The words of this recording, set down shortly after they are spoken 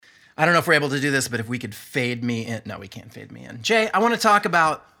I don't know if we're able to do this, but if we could fade me in. No, we can't fade me in. Jay, I want to talk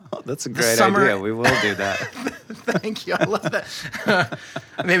about that's a great idea. We will do that. Thank you. I love that.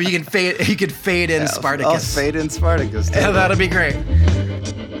 Maybe you can fade in Spartacus. I'll fade in Spartacus. Yeah, that'll be great.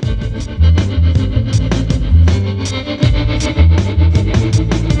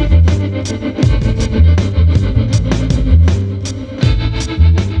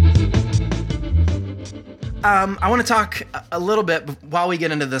 I want to talk a little bit while we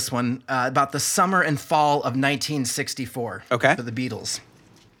get into this one about the summer and fall of 1964 for the Beatles.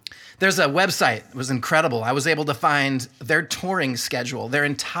 There's a website. It was incredible. I was able to find their touring schedule, their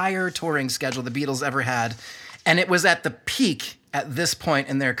entire touring schedule the Beatles ever had, and it was at the peak at this point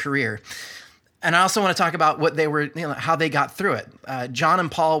in their career. And I also want to talk about what they were, how they got through it. John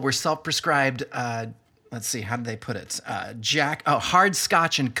and Paul were self-prescribed. Let's see, how did they put it? Hard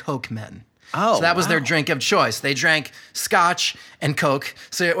Scotch and Coke men. Oh, so that was their drink of choice. They drank Scotch and Coke.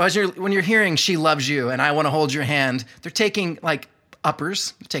 So when you're hearing "She Loves You" and "I Want to Hold Your Hand," they're taking like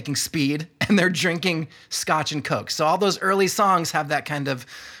uppers, taking speed, and they're drinking Scotch and Coke. So all those early songs have that kind of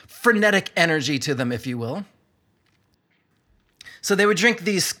frenetic energy to them, if you will. So they would drink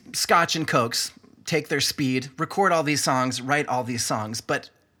these Scotch and Cokes, take their speed, record all these songs, write all these songs, but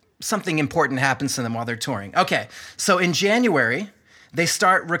something important happens to them while they're touring. Okay, so in January, they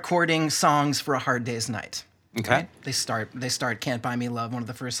start recording songs for A Hard Day's Night. Okay. Right? They start Can't Buy Me Love, one of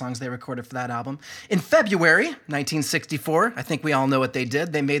the first songs they recorded for that album. In February 1964, I think we all know what they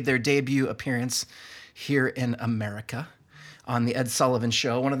did. They made their debut appearance here in America on The Ed Sullivan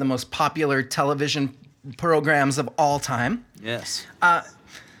Show, one of the most popular television programs of all time. Yes.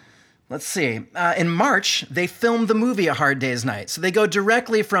 Let's see. In March, they filmed the movie A Hard Day's Night. So they go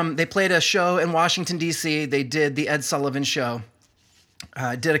directly they played a show in Washington, D.C. They did The Ed Sullivan Show.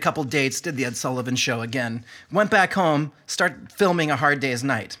 Did a couple dates, did the Ed Sullivan Show again, went back home, started filming A Hard Day's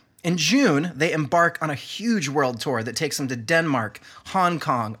Night. In June, they embark on a huge world tour that takes them to Denmark, Hong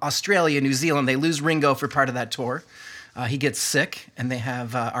Kong, Australia, New Zealand. They lose Ringo for part of that tour. He gets sick, and they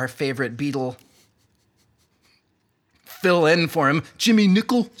have our favorite Beatle fill in for him, Jimmy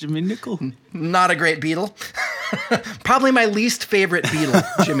Nicol. Jimmy Nicol. Not a great Beatle. Probably my least favorite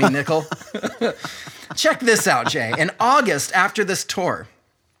Beatle, Jimmy Nicol. Check this out, Jay. In August, after this tour,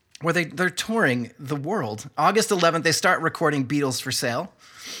 where they're touring the world, August 11th, they start recording Beatles for Sale.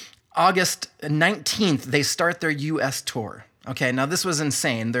 August 19th, they start their U.S. tour. Okay, now this was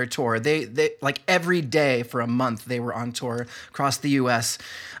insane, their tour. They like every day for a month, they were on tour across the U.S.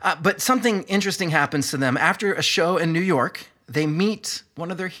 But something interesting happens to them. After a show in New York, they meet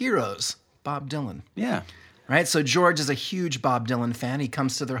one of their heroes, Bob Dylan. Yeah. Right? So George is a huge Bob Dylan fan. He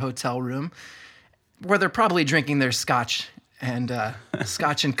comes to their hotel room, where they're probably drinking their Scotch and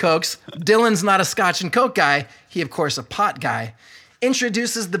Scotch and Cokes. Dylan's not a Scotch and Coke guy. He, of course, a pot guy.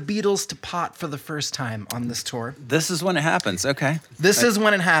 Introduces the Beatles to pot for the first time on this tour. This is when it happens. Okay. This is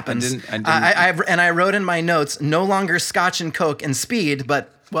when it happens. I wrote in my notes, no longer Scotch and Coke and speed, but,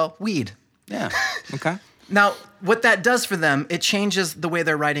 well, weed. Yeah. Okay. Now, what that does for them, it changes the way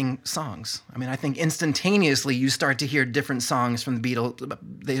they're writing songs. I mean, I think instantaneously you start to hear different songs from the Beatles.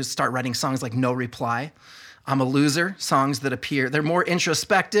 They start writing songs like No Reply, I'm a Loser, songs that appear. They're more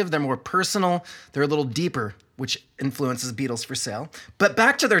introspective, they're more personal, they're a little deeper, which influences Beatles for Sale. But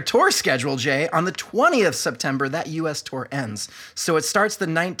back to their tour schedule, Jay. On the 20th September, that U.S. tour ends. So it starts the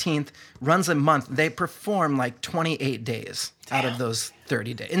 19th, runs a month. They perform like 28 days out of those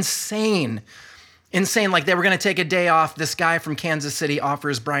 30 days. Insane. Like they were going to take a day off. This guy from Kansas City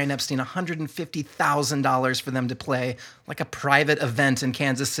offers Brian Epstein $150,000 for them to play like a private event in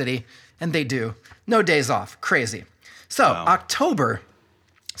Kansas City. And they do. No days off. Crazy. So October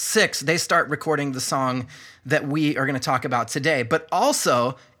 6th, they start recording the song that we are going to talk about today. But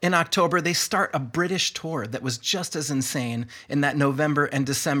also in October, they start a British tour that was just as insane in that November and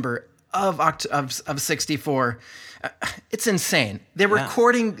December of 64. It's insane. They're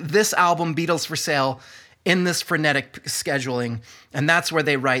recording this album, Beatles for Sale, in this frenetic scheduling, and that's where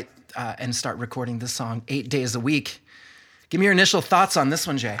they write and start recording this song 8 days a week. Give me your initial thoughts on this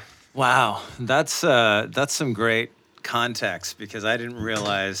one, Jay. Wow, that's some great context because I didn't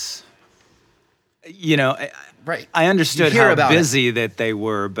realize. Right. I understood how busy that they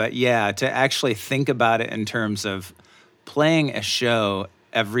were, but yeah, to actually think about it in terms of playing a show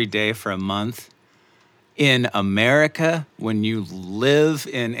every day for a month in America when you live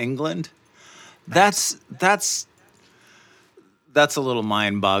in England, that's a little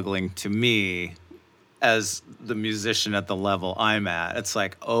mind-boggling to me as the musician at the level I'm at. It's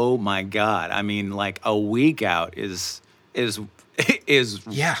like, oh my God. I mean, like a week out is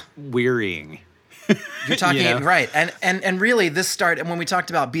wearying. You're talking You know? right, and really, this started when we talked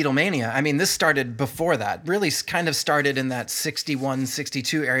about Beatlemania. I mean, this started before that. Really, kind of started in that 61,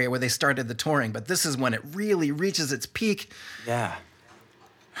 62 area where they started the touring. But this is when it really reaches its peak. Yeah.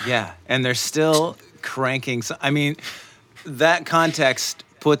 Yeah. And they're still cranking. I mean, that context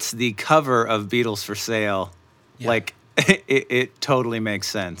puts the cover of Beatles for Sale, like, it totally makes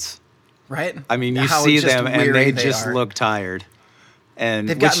sense. Right? I mean, you How see just them and weary they they just are. look tired. And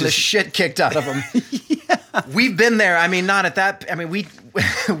They've gotten the shit kicked out of them. We've been there. I mean, not at that. I mean,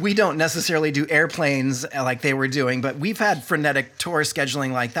 we don't necessarily do airplanes like they were doing, but we've had frenetic tour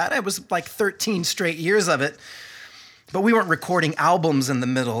scheduling like that. It was like 13 straight years of it. But we weren't recording albums in the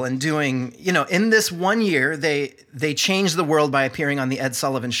middle and doing, in this one year, they changed the world by appearing on the Ed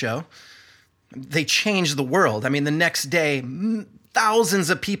Sullivan Show. They changed the world. I mean, the next day, thousands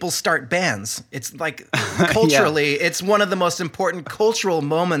of people start bands. It's like culturally, it's one of the most important cultural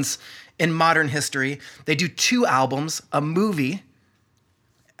moments in modern history. They do 2 albums, a movie.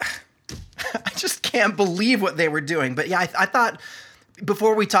 I just can't believe what they were doing. But yeah, I thought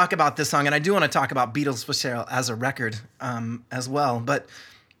before we talk about this song, and I do want to talk about Beatles for Sale as a record as well, but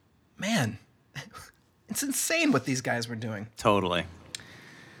man, it's insane what these guys were doing. Totally.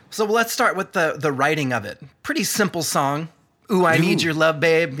 So let's start with the writing of it. Pretty simple song. Ooh, I Need Your Love,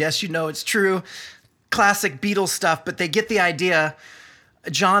 Babe. Yes, you know it's true. Classic Beatles stuff, but they get the idea.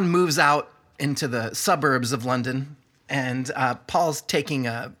 John moves out into the suburbs of London, and Paul's taking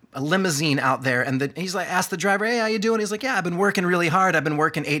a limousine out there, and he's like, asked the driver, hey, how you doing? He's like, yeah, I've been working really hard. I've been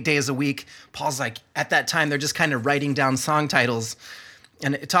working 8 days a week. Paul's like, at that time, they're just kind of writing down song titles,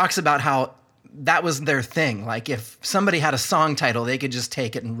 and it talks about how that was their thing. Like if somebody had a song title, they could just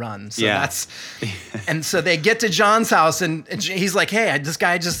take it and run. So and so they get to John's house and he's like, hey, this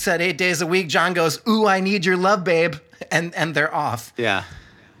guy just said 8 days a week. John goes, ooh, I need your love, babe. And they're off. Yeah.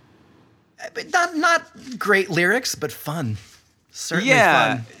 But not great lyrics, but fun. Certainly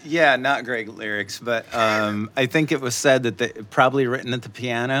fun. Yeah, not great lyrics, but I think it was said that they probably written at the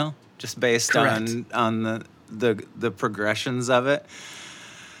piano, just based on the progressions of it.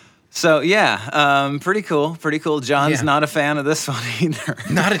 So yeah, pretty cool. John's not a fan of this one either.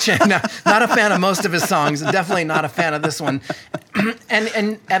 Not a fan of most of his songs. Definitely not a fan of this one.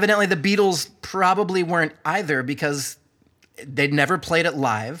 And evidently the Beatles probably weren't either because they'd never played it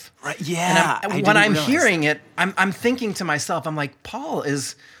live. Right? Yeah. And when I'm hearing it, I'm thinking to myself, I'm like, Paul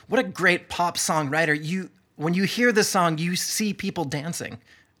is what a great pop songwriter. When you hear this song, you see people dancing.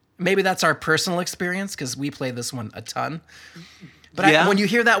 Maybe that's our personal experience because we play this one a ton. But when you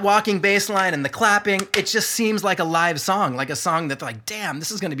hear that walking bass line and the clapping, it just seems like a live song, like a song that they're like, damn,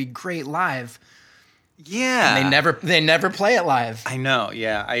 this is going to be great live. Yeah. And they never play it live. I know,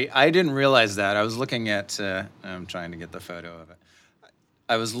 yeah. I didn't realize that. I was looking at, I'm trying to get the photo of it.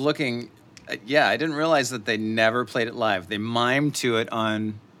 I was looking, I didn't realize that they never played it live. They mimed to it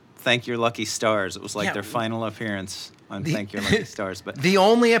on Thank Your Lucky Stars. It was like their final appearance on Thank Your Lucky Stars. But and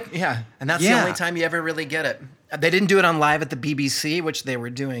that's the only time you ever really get it. They didn't do it on live at the BBC, which they were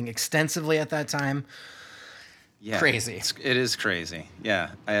doing extensively at that time. Yeah, crazy. It is crazy. Yeah,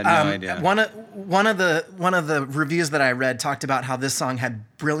 I had no idea. One of the reviews that I read talked about how this song had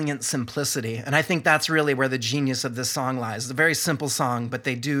brilliant simplicity, and I think that's really where the genius of this song lies. It's a very simple song, but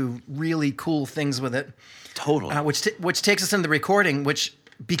they do really cool things with it. Totally. Which takes us into the recording, which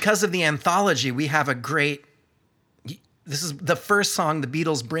because of the anthology, we have a great. This is the first song the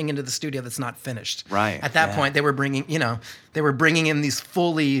Beatles bring into the studio that's not finished. Right. At that point, they were bringing in these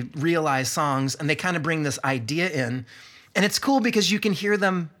fully realized songs, and they kind of bring this idea in, and it's cool because you can hear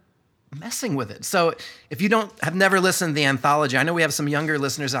them messing with it. So if you have never listened to the anthology, I know we have some younger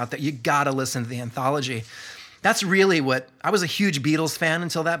listeners out there. You gotta listen to the anthology. That's really what I was a huge Beatles fan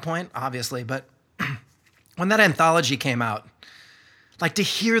until that point, obviously, but when that anthology came out, like to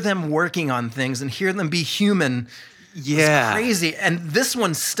hear them working on things and hear them be human. Yeah. It's crazy. And this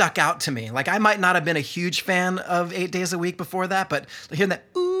one stuck out to me. Like I might not have been a huge fan of 8 Days a Week before that, but hearing that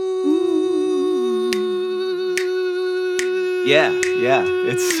ooh. Yeah,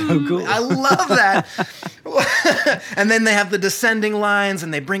 it's so cool. I love that. And then they have the descending lines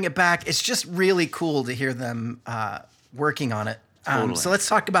and they bring it back. It's just really cool to hear them working on it. Totally. So let's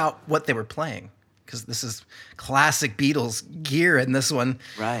talk about what they were playing, because this is classic Beatles gear in this one.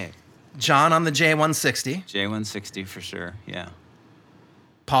 Right. John on the J160. J160 for sure, yeah.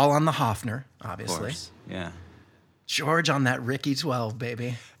 Paul on the Hofner, obviously. Of course, yeah. George on that Ricky 12,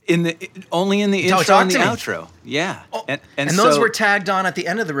 baby. Only in the intro and the outro. Yeah. Oh, and those were tagged on at the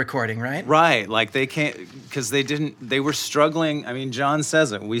end of the recording, right? Right. Like they can't, because they were struggling. I mean, John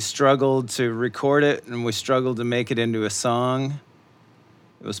says it. We struggled to record it and we struggled to make it into a song.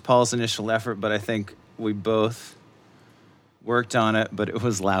 It was Paul's initial effort, but I think we both worked on it, but it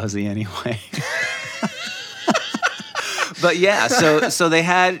was lousy anyway. But yeah, so they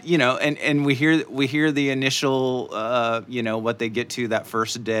had, and we hear the initial, what they get to that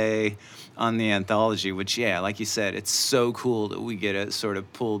first day on the anthology, which, yeah, like you said, it's so cool that we get to sort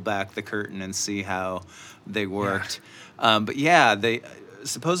of pull back the curtain and see how they worked. Yeah. But yeah, they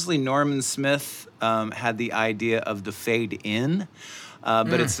supposedly Norman Smith had the idea of the fade in.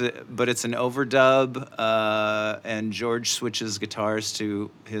 But it's an overdub, and George switches guitars to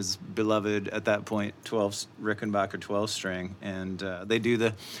his beloved at that point Rickenbacker 12-string, and they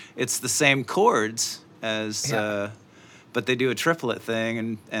do it's the same chords as, but they do a triplet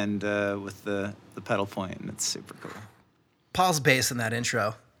thing and with the pedal point, and it's super cool. Paul's bass in that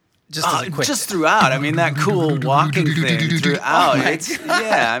intro, just throughout. I mean, that cool walking thing throughout.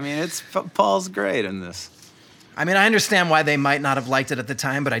 Paul's great in this. I mean, I understand why they might not have liked it at the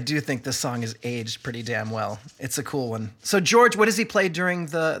time, but I do think this song is aged pretty damn well. It's a cool one. So, George, what does he play during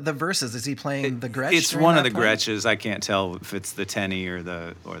the verses? Is he playing the Gretsch? It's one of the Gretches. I can't tell if it's the tenny or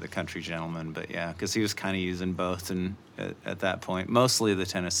the country gentleman, but yeah, because he was kind of using both at that point. Mostly the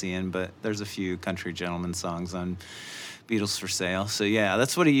Tennessean, but there's a few country gentleman songs on Beatles for Sale. So yeah,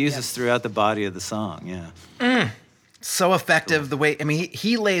 that's what he uses throughout the body of the song. Yeah. So effective, the way, I mean,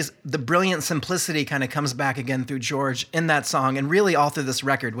 he lays, the brilliant simplicity kind of comes back again through George in that song, and really all through this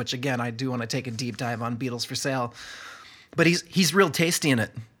record, which again, I do want to take a deep dive on Beatles for Sale. But he's real tasty in it,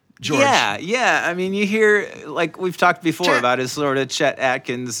 George. Yeah. I mean, you hear, like we've talked before about his sort of Chet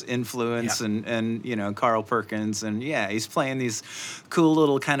Atkins influence and Carl Perkins, and yeah, he's playing these cool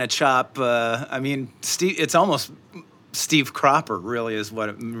little kind of chop. I mean, Steve, it's almost Steve Cropper really is what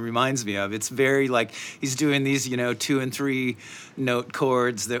it reminds me of. It's very like he's doing these, 2 and 3 note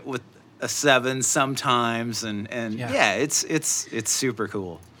chords that with a 7 sometimes, and it's super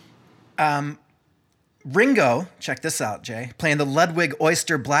cool. Ringo, check this out, Jay, playing the Ludwig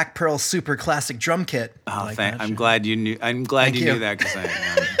Oyster Black Pearl Super Classic drum kit. Oh, I'm glad you knew. I'm glad you knew that because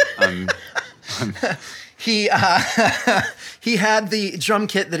he had the drum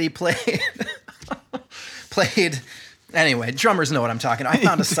kit that he played. Anyway, drummers know what I'm talking about. I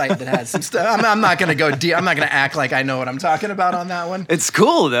found a site that had some stuff. I'm not going to go deep. I'm not going to act like I know what I'm talking about on that one. It's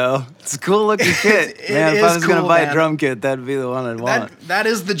cool, though. It's a cool looking kit. Man, if I was going to buy a drum kit, that'd be the one I'd want. That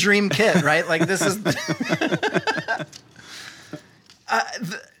is the dream kit, right? Like, this is...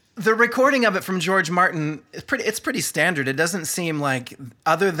 The recording of it from George Martin, it's pretty standard. It doesn't seem like,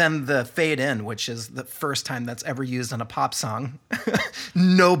 other than the fade in, which is the first time that's ever used on a pop song,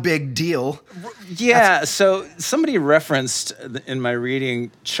 no big deal. Yeah, so somebody referenced in my reading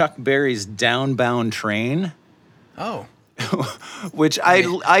Chuck Berry's Downbound Train. Oh. Which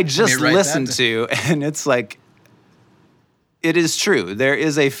I just listened to, and it's like, it is true. There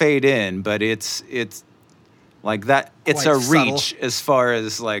is a fade in, but it's like that, it's a reach subtle. As far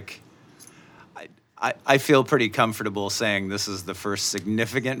as like, I feel pretty comfortable saying this is the first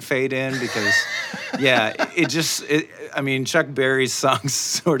significant fade in because, I mean, Chuck Berry's song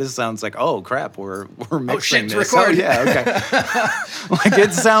sort of sounds like, oh crap, we're mixing this. Record. Oh yeah, okay. Like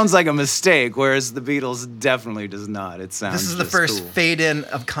it sounds like a mistake, whereas the Beatles definitely does not. It sounds. This is the first fade in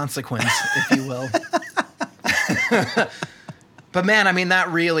of consequence, if you will. But man, I mean,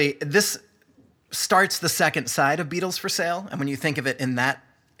 this starts the second side of Beatles for Sale, and when you think of it in that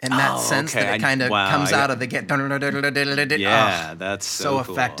sense, that it kind of comes out of the get. Yeah, that's so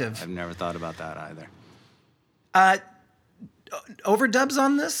cool. Effective. I've never thought about that either. Overdubs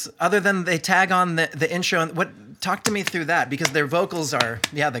on this, other than they tag on the intro. Talk to me through that, because their vocals are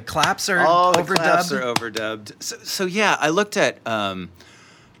the claps are overdubbed. The claps are overdubbed. So yeah, I looked at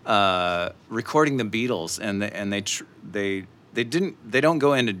recording the Beatles, and they don't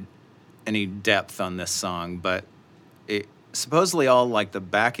go into any depth on this song, but supposedly all like the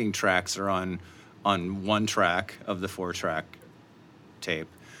backing tracks are on one track of the 4-track tape.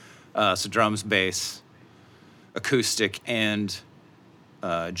 So drums, bass, acoustic, and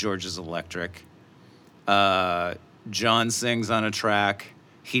George's electric. John sings on a track.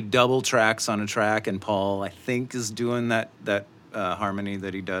 He double tracks on a track, and Paul, I think, is doing that harmony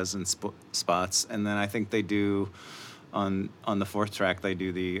that he does in spots. And then I think they do on the 4th track, they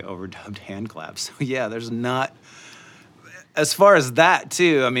do the overdubbed hand claps. So yeah, there's not, as far as that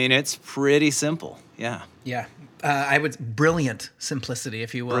too, I mean, it's pretty simple. Yeah. Yeah. Brilliant simplicity,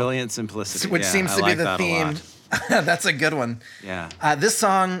 if you will. Brilliant simplicity. Which seems to be the theme. That's a good one. Yeah. This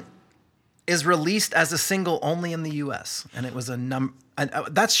song is released as a single only in the U.S. And it was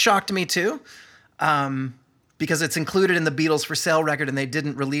that shocked me too. Because it's included in the Beatles for Sale record, and they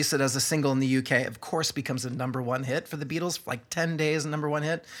didn't release it as a single in the UK. Of course, becomes a #1 hit for the Beatles, like 10 days, #1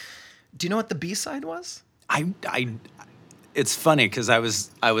 hit. Do you know what the B-side was? It's funny because I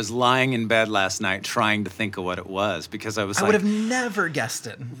was lying in bed last night trying to think of what it was because I was I would have never guessed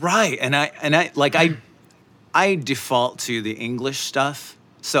it. right, and I default to the English stuff,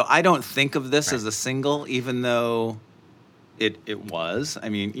 so I don't think of this as a single, even though it was. I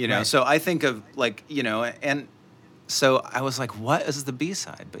mean, Right. so I think of and so I was like, what is the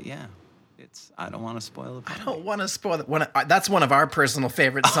B-side? But yeah, I don't want to spoil it. I don't want to spoil it. That's one of our personal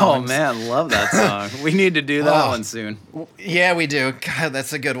favorite Oh songs. man, love that song. We need to do that Oh. one soon. Yeah, we do. God,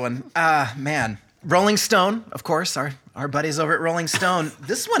 that's a good one. Man. Rolling Stone, of course, our buddies over at Rolling Stone.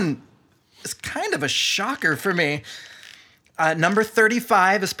 This one is kind of a shocker for me. Number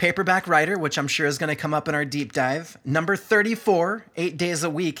 35 is Paperback Writer, which I'm sure is going to come up in our deep dive. Number 34, 8 Days a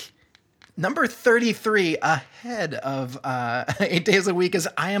Week. Number 33, ahead of 8 Days a Week, is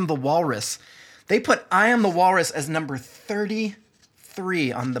I Am the Walrus. They put I Am the Walrus as number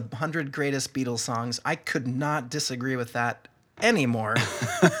 33 on the 100 Greatest Beatles Songs. I could not disagree with that anymore.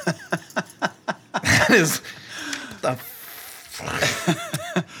 That is the...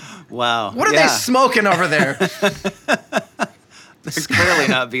 Wow. What are they smoking over there? They're clearly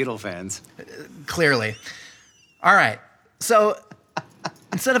not Beatle fans. Clearly. All right. So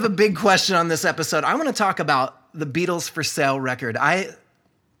instead of a big question on this episode, I want to talk about the Beatles for Sale record. I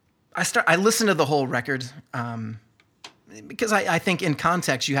listened to the whole record because I think in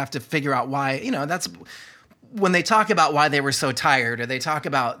context you have to figure out why, that's when they talk about why they were so tired, or they talk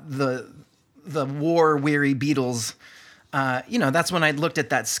about the war-weary Beatles, that's when I looked at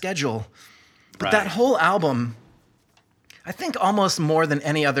that schedule. But Right. that whole album, I think almost more than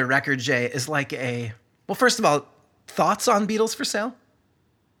any other record, Jay, is like well, first of all, thoughts on Beatles for Sale?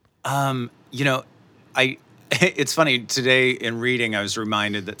 It's funny, today in reading, I was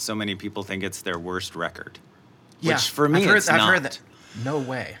reminded that so many people think it's their worst record. Yeah. Which for me, I've not. heard that. No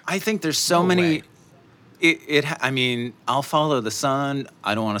way. I think there's so No many. way. I mean, I'll Follow the Sun.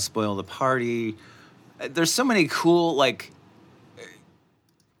 I Don't Want to Spoil the Party. There's so many cool,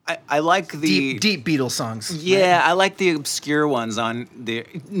 I like the Deep Beatles songs. Yeah, right? I like the obscure ones on the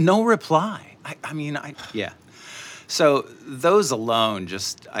No Reply. Yeah. So those alone,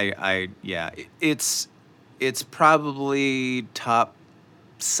 it's probably top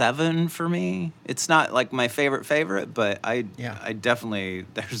 7 for me. It's not like my favorite, but I definitely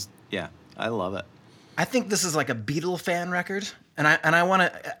I love it. I think this is like a Beatle fan record, and I want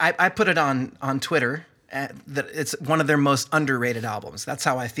to. I put it on Twitter that it's one of their most underrated albums. That's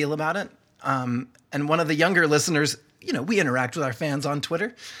how I feel about it. And one of the younger listeners, we interact with our fans on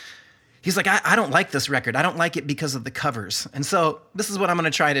Twitter. He's like, I don't like this record. I don't like it because of the covers. And so this is what I'm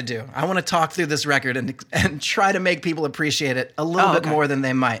going to try to do. I want to talk through this record and try to make people appreciate it a little bit more than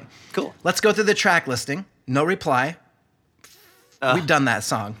they might. Cool. Let's go through the track listing. No Reply. We've done that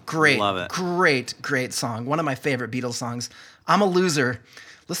song. Great. Love it. Great song. One of my favorite Beatles songs. I'm a Loser.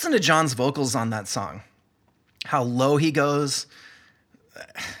 Listen to John's vocals on that song. How low he goes.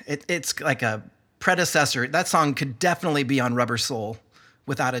 It's like a predecessor. That song could definitely be on Rubber Soul,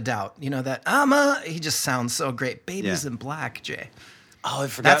 without a doubt. He just sounds so great. Babies in Black, Jay. Oh, I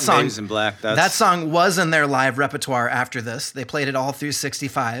forgot Babies in Black. That song was in their live repertoire after this. They played it all through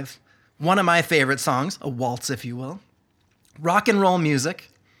 65. One of my favorite songs, a waltz, if you will. Rock and Roll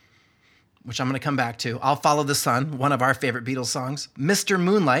Music, which I'm going to come back to. I'll Follow the Sun, one of our favorite Beatles songs. Mr.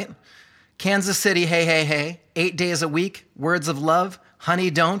 Moonlight. Kansas City, Hey, Hey, Hey. 8 Days a Week. Words of Love.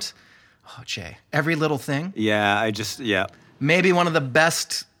 Honey, Don't. Oh, Jay. Every Little Thing. Yeah, Maybe one of the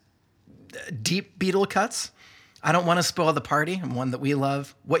best deep Beatle cuts. I Don't Want to Spoil the Party, and one that we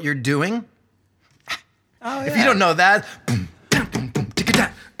love. What You're Doing. Oh, If you don't know that.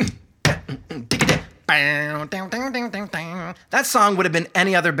 That song would have been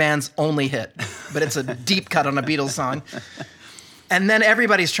any other band's only hit, but it's a deep cut on a Beatles song. And then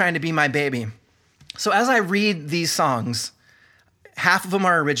Everybody's Trying to Be My Baby. So as I read these songs, half of them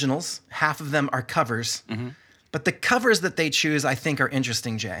are originals, half of them are covers. Mm-hmm. But the covers that they choose, I think, are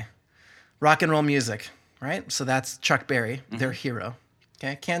interesting, Jay. Rock and Roll Music, right? So that's Chuck Berry, their hero.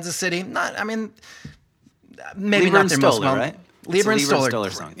 Okay, Kansas City, maybe Lieber not and their Stoller, most well. right? Lieber and It's a Lieber and Stoller. Stoller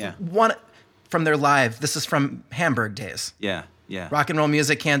song, yeah. One from their live. This is from Hamburg days. Yeah. Rock and Roll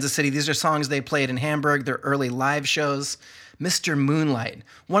Music, Kansas City. These are songs they played in Hamburg, their early live shows. Mr. Moonlight,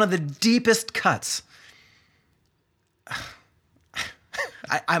 one of the deepest cuts.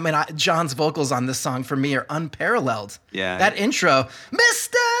 John's vocals on this song for me are unparalleled. Yeah. That intro,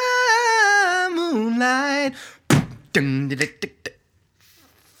 Mr. Moonlight,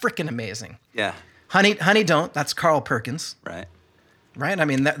 freaking amazing. Yeah. Honey, Don't, that's Carl Perkins. Right. right? I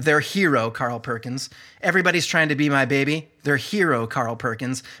mean, their hero, Carl Perkins. Everybody's Trying to Be My Baby. Their hero, Carl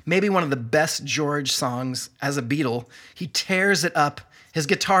Perkins. Maybe one of the best George songs as a Beatle. He tears it up. His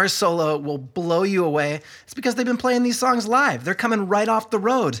guitar solo will blow you away. It's because they've been playing these songs live. They're coming right off the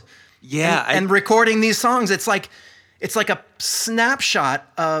road. Yeah. And recording these songs. It's like a snapshot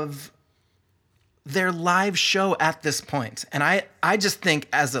of their live show at this point. And I just think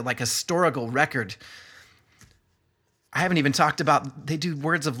as a historical record, I haven't even talked about, they do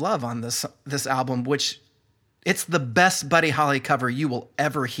Words of Love on this album, which it's the best Buddy Holly cover you will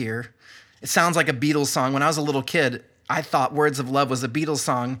ever hear. It sounds like a Beatles song. When I was a little kid, I thought Words of Love was a Beatles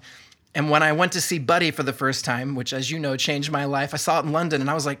song. And when I went to see Buddy for the first time, which, as you know, changed my life, I saw it in London and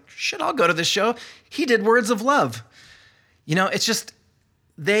I was like, shit, I'll go to this show. He did Words of Love. You know, it's just,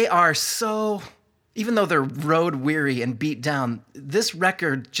 they are so, even though they're road weary and beat down, this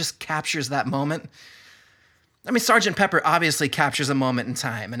record just captures that moment. I mean, Sgt. Pepper obviously captures a moment in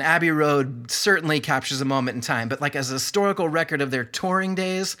time, and Abbey Road certainly captures a moment in time, but like as a historical record of their touring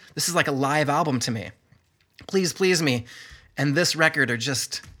days, this is like a live album to me. Please Please Me and this record are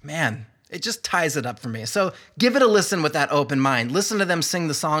just, man, it just ties it up for me. So give it a listen with that open mind. Listen to them sing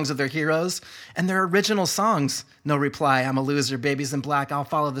the songs of their heroes and their original songs. No Reply, I'm a Loser, Babies in Black, I'll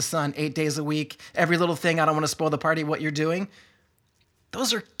Follow the Sun, 8 Days a Week, Every Little Thing, I Don't Want to Spoil the Party, What You're Doing.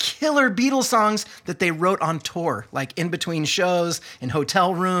 Those are killer Beatles songs that they wrote on tour, like in between shows, in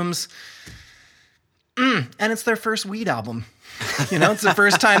hotel rooms. And it's their first weed album. You know, it's the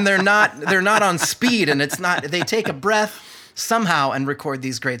first time they're not on speed, and it's not, they take a breath somehow and record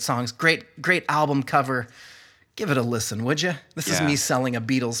these great songs. Great album cover. Give it a listen, would you? This is me selling a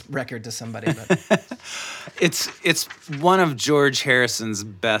Beatles record to somebody. But. It's one of George Harrison's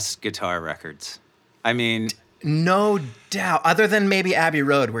best guitar records. I mean, no doubt. Other than maybe Abbey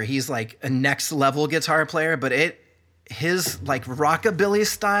Road, where he's like a next level guitar player, but his like rockabilly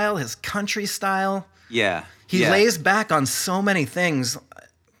style, his country style. Yeah. He lays back on so many things.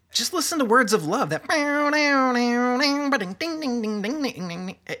 Just listen to Words of Love. That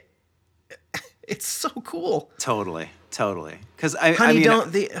it's so cool. Totally. Because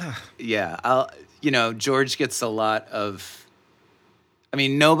George gets a lot of. I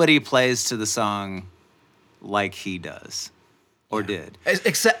mean, nobody plays to the song like he does, or did,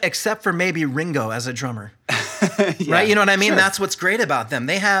 except for maybe Ringo as a drummer, right? You know what I mean? Sure. That's what's great about them.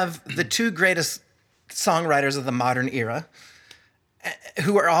 They have the two greatest songwriters of the modern era,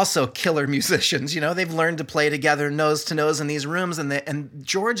 who are also killer musicians. You know, they've learned to play together nose to nose in these rooms, and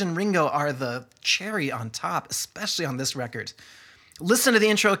George and Ringo are the cherry on top, especially on this record. Listen to the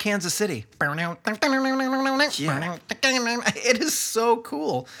intro, Kansas City. Yeah. It is so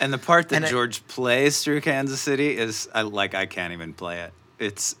cool. And the part that George plays through Kansas City is, I can't even play it.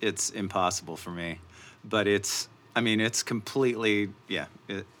 It's impossible for me. But it's completely, he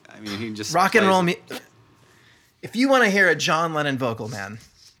just rock and roll. If you want to hear a John Lennon vocal, man,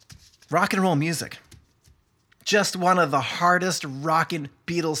 rock and roll music. Just one of the hardest rockin'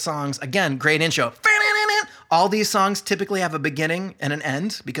 Beatles songs. Again, great intro. All these songs typically have a beginning and an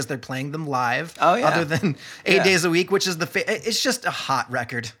end because they're playing them live. Oh, yeah. Other than 8 Days a Week, which is it's just a hot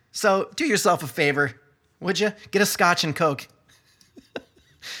record. So do yourself a favor, would you? Get a Scotch and Coke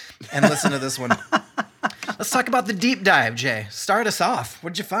and listen to this one. Let's talk about the deep dive, Jay. Start us off.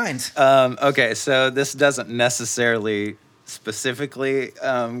 What'd you find? Okay, so this doesn't necessarily specifically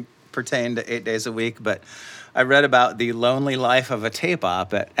pertain to 8 Days a Week, but I read about the lonely life of a tape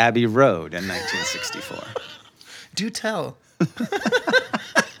op at Abbey Road in 1964. Do tell.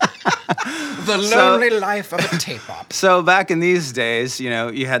 The lonely life of a tape op. So back in these days, you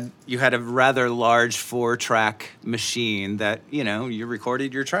had a rather large 4-track machine that, you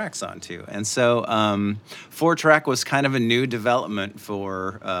recorded your tracks onto. And so 4-track was kind of a new development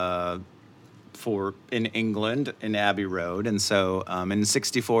for in England in Abbey Road. And so in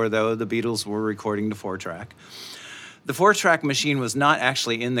 64, though, the Beatles were recording the 4-track. The 4-track machine was not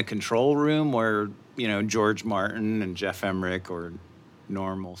actually in the control room where, George Martin and Geoff Emerick or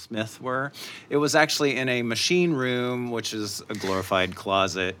Normal Smith were. It was actually in a machine room, which is a glorified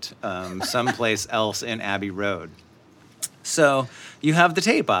closet, someplace else in Abbey Road. So you have the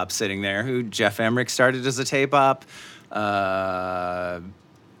tape op sitting there, who Geoff Emerick started as a tape op. Alan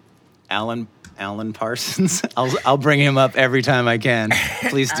Parsons. I'll bring him up every time I can.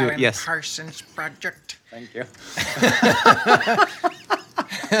 Please do it. Yes. Parsons Project. Thank you.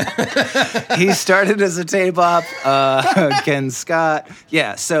 He started as a tape op. Ken Scott.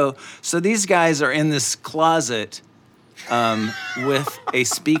 Yeah. So these guys are in this closet with a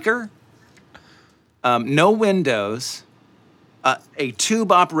speaker, no windows, a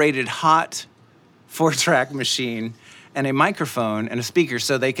tube-operated hot 4-track machine, and a microphone and a speaker,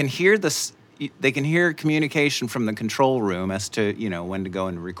 so they can hear this. They can hear communication from the control room as to when to go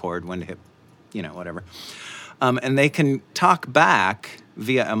and record, when to hit, whatever, and they can talk back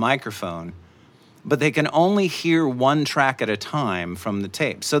via a microphone, but they can only hear one track at a time from the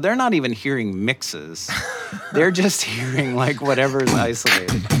tape. So they're not even hearing mixes; they're just hearing like whatever is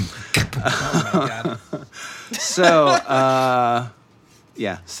isolated. Oh my God. So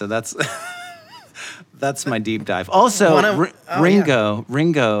so that's. That's my deep dive. Also, Ringo.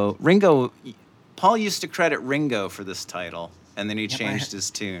 Paul used to credit Ringo for this title, and then he changed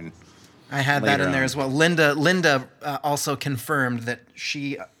his tune. I had that in there as well. Linda also confirmed that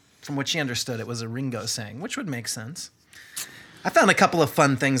from what she understood, it was a Ringo saying, which would make sense. I found a couple of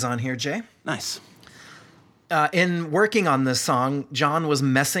fun things on here, Jay. Nice. In working on this song, John was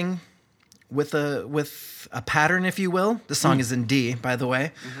messing with a pattern, if you will. The song is in D, by the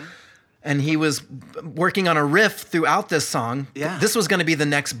way. Mm-hmm. And he was working on a riff throughout this song. Yeah. This was going to be the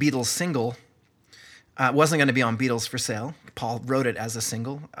next Beatles single. It wasn't going to be on Beatles for Sale. Paul wrote it as a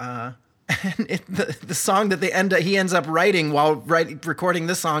single. And the song that he ends up writing while recording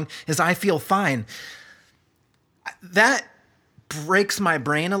this song is I Feel Fine. That breaks my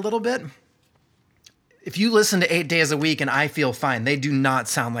brain a little bit. If you listen to 8 Days a Week and I Feel Fine, they do not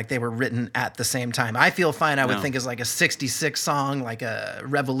sound like they were written at the same time. I Feel Fine, I would think is like a 66 song, like a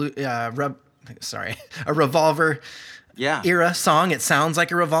Revolver era song. It sounds like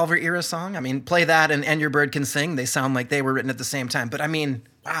a Revolver era song. I mean, play that and Your Bird Can Sing. They sound like they were written at the same time. But I mean,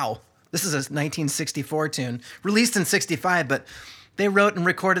 wow, this is a 1964 tune, released in 65, but they wrote and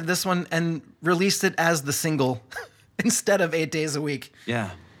recorded this one and released it as the single instead of 8 Days a Week.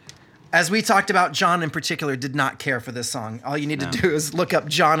 Yeah. As we talked about, John in particular did not care for this song. All you need to do is look up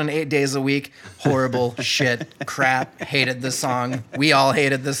John and 8 Days a Week. Horrible shit, crap, hated this song. We all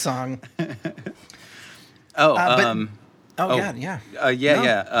hated this song. God, yeah.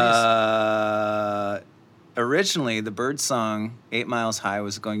 Originally, the Bird song 8 Miles High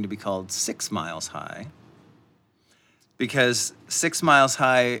was going to be called 6 Miles High, because 6 Miles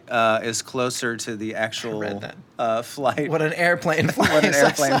High is closer to the actual flight. What an airplane flies. What an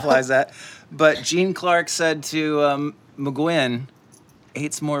airplane flies at. But Gene Clark said to McGuinn,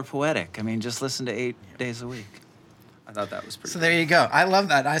 8's more poetic. I mean, just listen to 8 Days a Week. I thought that was pretty cool. There you go. I love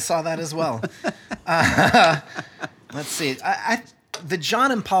that. I saw that as well. Let's see. The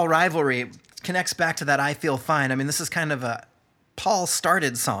John and Paul rivalry connects back to that I Feel Fine. I mean, this is kind of a Paul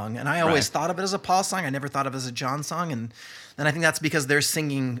started song, and I always thought of it as a Paul song. I never thought of it as a John song, and I think that's because they're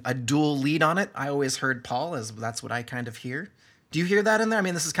singing a dual lead on it. I always heard Paul as that's what I kind of hear. Do you hear that in there? I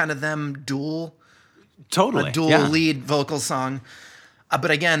mean, this is kind of them dual lead vocal song.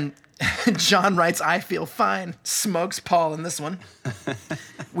 But again, John writes I Feel Fine, smokes Paul in this one.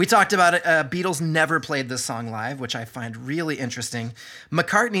 We talked about it. Beatles never played this song live, which I find really interesting.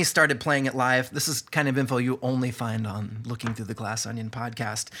 McCartney started playing it live. This is kind of info you only find on Looking Through the Glass Onion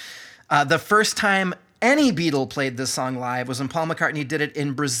podcast. The first time any Beatle played this song live was when Paul McCartney did it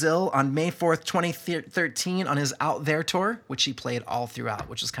in Brazil on May 4th, 2013 on his Out There tour, which he played all throughout,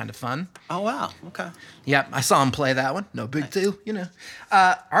 which is kind of fun. Oh, wow. Okay. Yep, I saw him play that one. No big deal,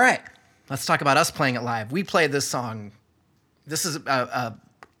 All right, let's talk about us playing it live. We play this song. This is a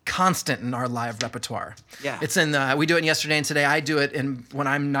constant in our live repertoire. Yeah. It's in, we do it in Yesterday and Today. I do it when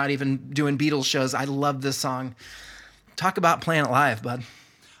I'm not even doing Beatles shows. I love this song. Talk about playing it live, bud.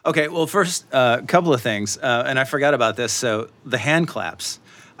 Okay, well, first, a couple of things, and I forgot about this. So the hand claps.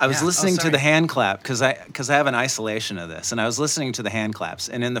 I was listening to the hand clap because I have an isolation of this, and I was listening to the hand claps.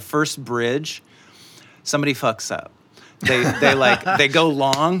 And in the first bridge, somebody fucks up. They go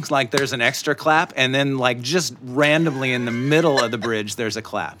long, like there's an extra clap, and then like just randomly in the middle of the bridge there's a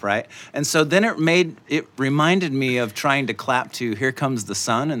clap, right? And so then it reminded me of trying to clap to Here Comes the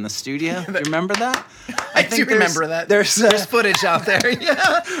Sun in the studio. Do you remember that? I do remember that. There's footage out there.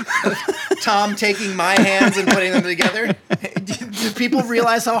 Yeah. Tom taking my hands and putting them together. Do people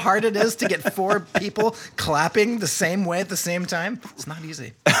realize how hard it is to get 4 people clapping the same way at the same time? It's not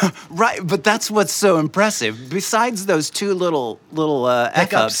easy. Right, but that's what's so impressive. Besides those 2 little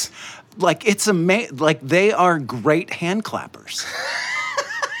F-ups, like it's amazing. Like they are great hand clappers.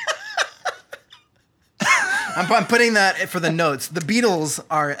 I'm putting that for the notes. The Beatles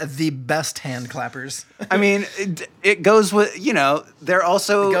are the best hand clappers. I mean, it goes with, they're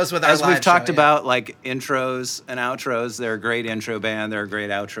also, it goes with our as we've talked show, about, like intros and outros. They're a great intro band. They're a great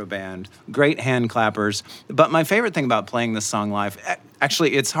outro band. Great hand clappers. But my favorite thing about playing this song live,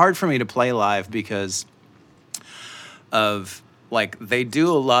 actually, it's hard for me to play live because of, like, they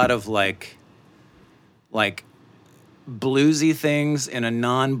do a lot of, like bluesy things in a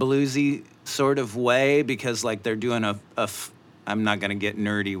non-bluesy sort of way because like they're doing I'm not gonna get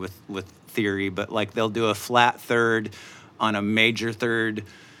nerdy with theory, but like they'll do a flat third on a major third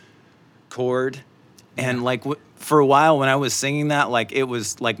chord, and like for a while when I was singing that, like it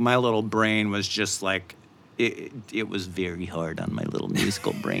was like my little brain was just like. It was very hard on my little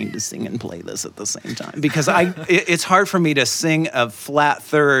musical brain to sing and play this at the same time because it's hard for me to sing a flat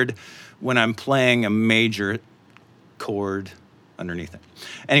third when I'm playing a major chord underneath it.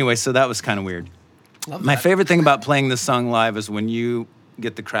 Anyway, so that was kind of weird. My favorite thing about playing this song live is when you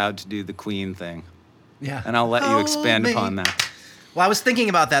get the crowd to do the Queen thing. Yeah. And I'll let you expand upon that. Well, I was thinking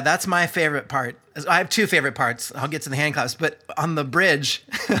about that. That's my favorite part. I have two favorite parts. I'll get to the hand claps. But on the bridge,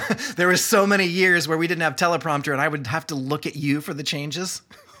 there were so many years where we didn't have teleprompter, and I would have to look at you for the changes.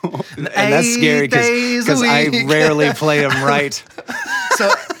 And that's scary because I rarely play them right.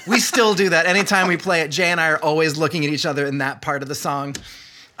 So we still do that. Anytime we play it, Jay and I are always looking at each other in that part of the song.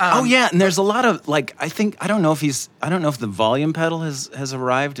 Oh yeah, and there's a lot of like I don't know if the volume pedal has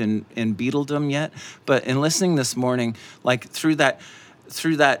arrived in Beatledom yet, but in listening this morning, like through that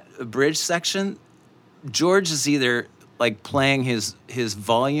bridge section, George is either like playing his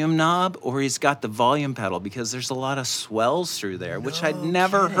volume knob or he's got the volume pedal because there's a lot of swells through there, which I'd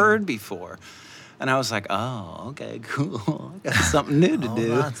never heard before. And I was like, oh, okay, cool. I got something new to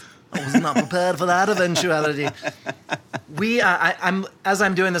do. I was not prepared for that eventuality. As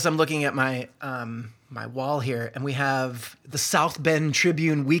I'm doing this, I'm looking at my my wall here, and we have the South Bend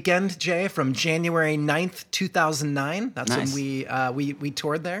Tribune weekend, Jay, from January 9th, 2009. That's nice. When we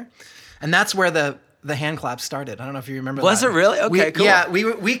toured there, and that's where the hand clap started. I don't know if you remember. Was that. it really? Okay, cool. Yeah,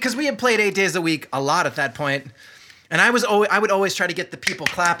 we because we had played 8 days a week a lot at that point. And I would always try to get the people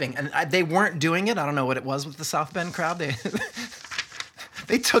clapping, and they weren't doing it. I don't know what it was with the South Bend crowd.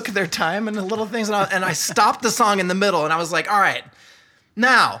 They took their time and the little things, and I stopped the song in the middle, and I was like, all right,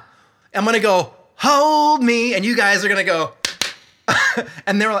 now I'm gonna go hold me, and you guys are gonna go,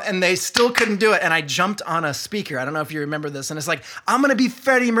 and they still couldn't do it, and I jumped on a speaker. I don't know if you remember this, and it's like, I'm gonna be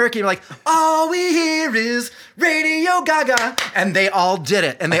Freddie Mercury, like, all we hear is Radio Gaga, and they all did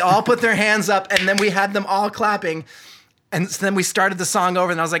it, and they all put their hands up, and then we had them all clapping, and so then we started the song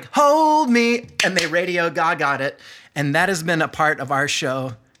over, and I was like, hold me, and they Radio Gaga'd it, and that has been a part of our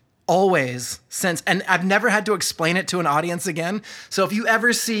show always since, and I've never had to explain it to an audience again. So if you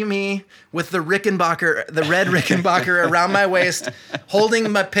ever see me with the Rickenbacker, the red Rickenbacker around my waist, holding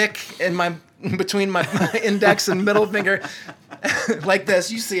my pick between my index and middle finger, like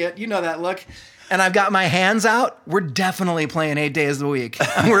this, you see it, you know that look. And I've got my hands out, we're definitely playing 8 days a week.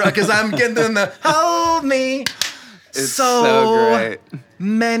 Because I'm getting the hold me. It's so great.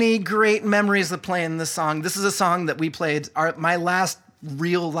 Many great memories of playing this song. This is a song that we played. My last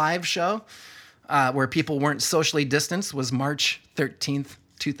real live show where people weren't socially distanced was March 13th,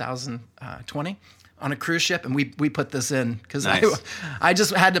 2020 on a cruise ship. And we put this in because nice. I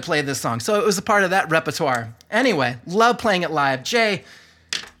just had to play this song. So it was a part of that repertoire. Anyway, love playing it live. Jay,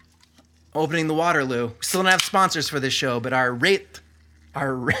 opening the Waterloo. We still don't have sponsors for this show, but our Rate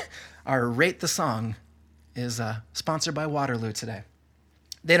the Song is sponsored by Waterloo today.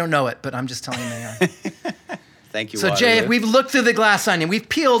 They don't know it, but I'm just telling them they are. Thank you, So Waterloo. Jay, we've looked through the glass onion. We've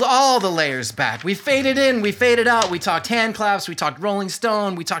peeled all the layers back. We faded in, we faded out. We talked hand claps. We talked Rolling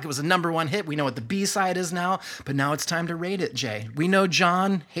Stone. We talked it was a #1 hit. We know what the B-side is now. But now it's time to rate it, Jay. We know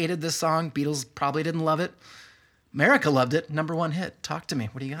John hated this song. Beatles probably didn't love it. America loved it. #1 hit. Talk to me.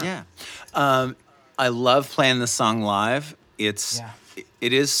 What do you got? Yeah. I love playing this song live. It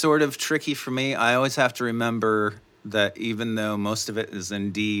is sort of tricky for me. I always have to remember that even though most of it is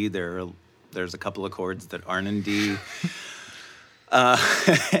in D, there's a couple of chords that aren't in D.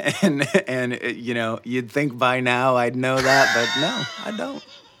 And you know, you'd think by now I'd know that, but no, I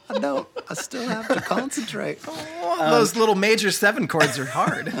don't. I still have to concentrate. Those little major 7 chords are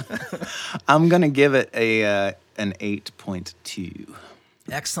hard. I'm going to give it an 8.2.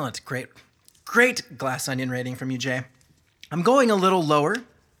 Excellent. Great glass onion rating from you, Jay. I'm going a little lower,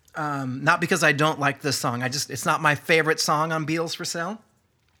 not because I don't like this song. It's not my favorite song on Beatles for Sale.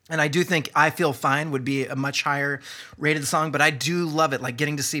 And I do think I Feel Fine would be a much higher rated song, but I do love it. Like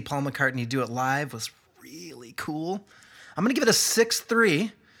getting to see Paul McCartney do it live was really cool. I'm going to give it a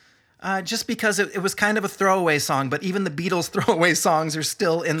 6.3, just because it was kind of a throwaway song, but even the Beatles throwaway songs are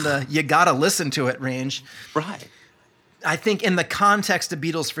still in the you gotta listen to it range. Right. I think in the context of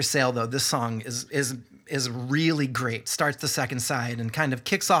Beatles for Sale, though, this song is really great. Starts the second side and kind of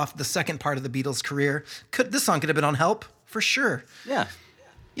kicks off the second part of the Beatles' career. This song could have been on Help, for sure. Yeah.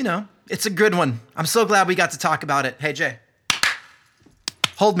 You know, it's a good one. I'm so glad we got to talk about it. Hey, Jay.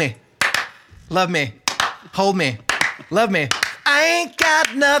 Hold me. Love me. Hold me. Love me. I ain't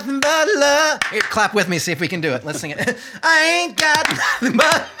got nothing but love. Here, clap with me, see if we can do it. Let's sing it. I ain't got nothing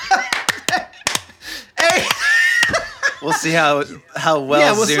but hey. We'll see how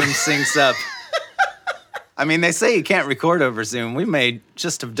well Zoom syncs up. I mean, they say you can't record over Zoom. We may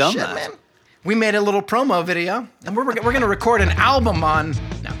just have done that. Man. We made a little promo video, and we're going to record an album on...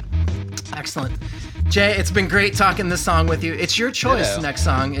 No. Excellent. Jay, it's been great talking this song with you. It's your choice, next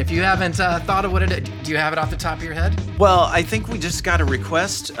song. If you haven't thought of what it is, do you have it off the top of your head? Well, I think we just got a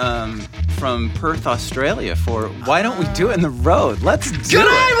request from Perth, Australia for why don't we do it in the road? Let's do it. Good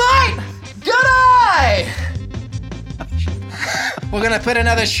eye, mate! Good eye! We're going to put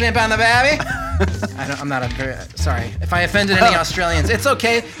another shrimp on the babby. I'm not sorry. If I offended any Australians, it's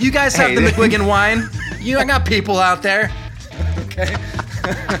okay. You guys have the McGuigan wine. I got people out there. Okay.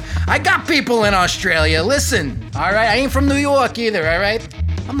 I got people in Australia. Listen, all right? I ain't from New York either, all right?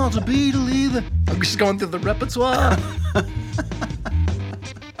 I'm not a Beatle either. I'm just going through the repertoire.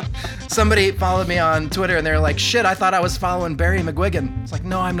 Somebody followed me on Twitter, and they're like, shit, I thought I was following Barry McGuigan. It's like,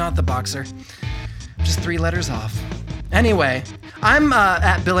 no, I'm not the boxer. I'm just 3 letters off. Anyway, I'm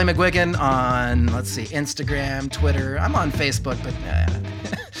at Billy McGuigan on, let's see, Instagram, Twitter. I'm on Facebook, but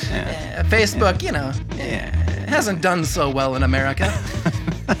Facebook, hasn't done so well in America.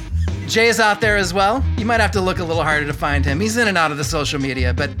 Jay's out there as well. You might have to look a little harder to find him. He's in and out of the social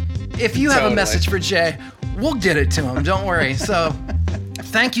media, but if you have a message for Jay, we'll get it to him. Don't worry. So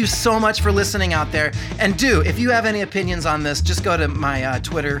thank you so much for listening out there. And if you have any opinions on this, just go to my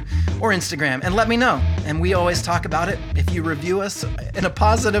Twitter or Instagram and let me know. And we always talk about it. If you review us in a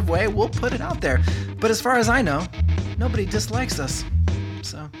positive way, we'll put it out there. But as far as I know, nobody dislikes us.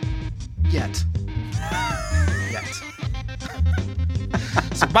 So, yet.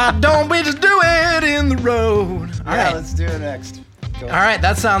 So why don't we just do it in the road? All right. Let's do it next. All right,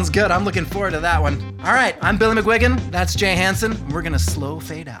 that sounds good. I'm looking forward to that one. All right, I'm Billy McGuigan. That's Jay Hansen. We're going to slow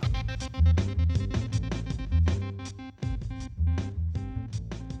fade out.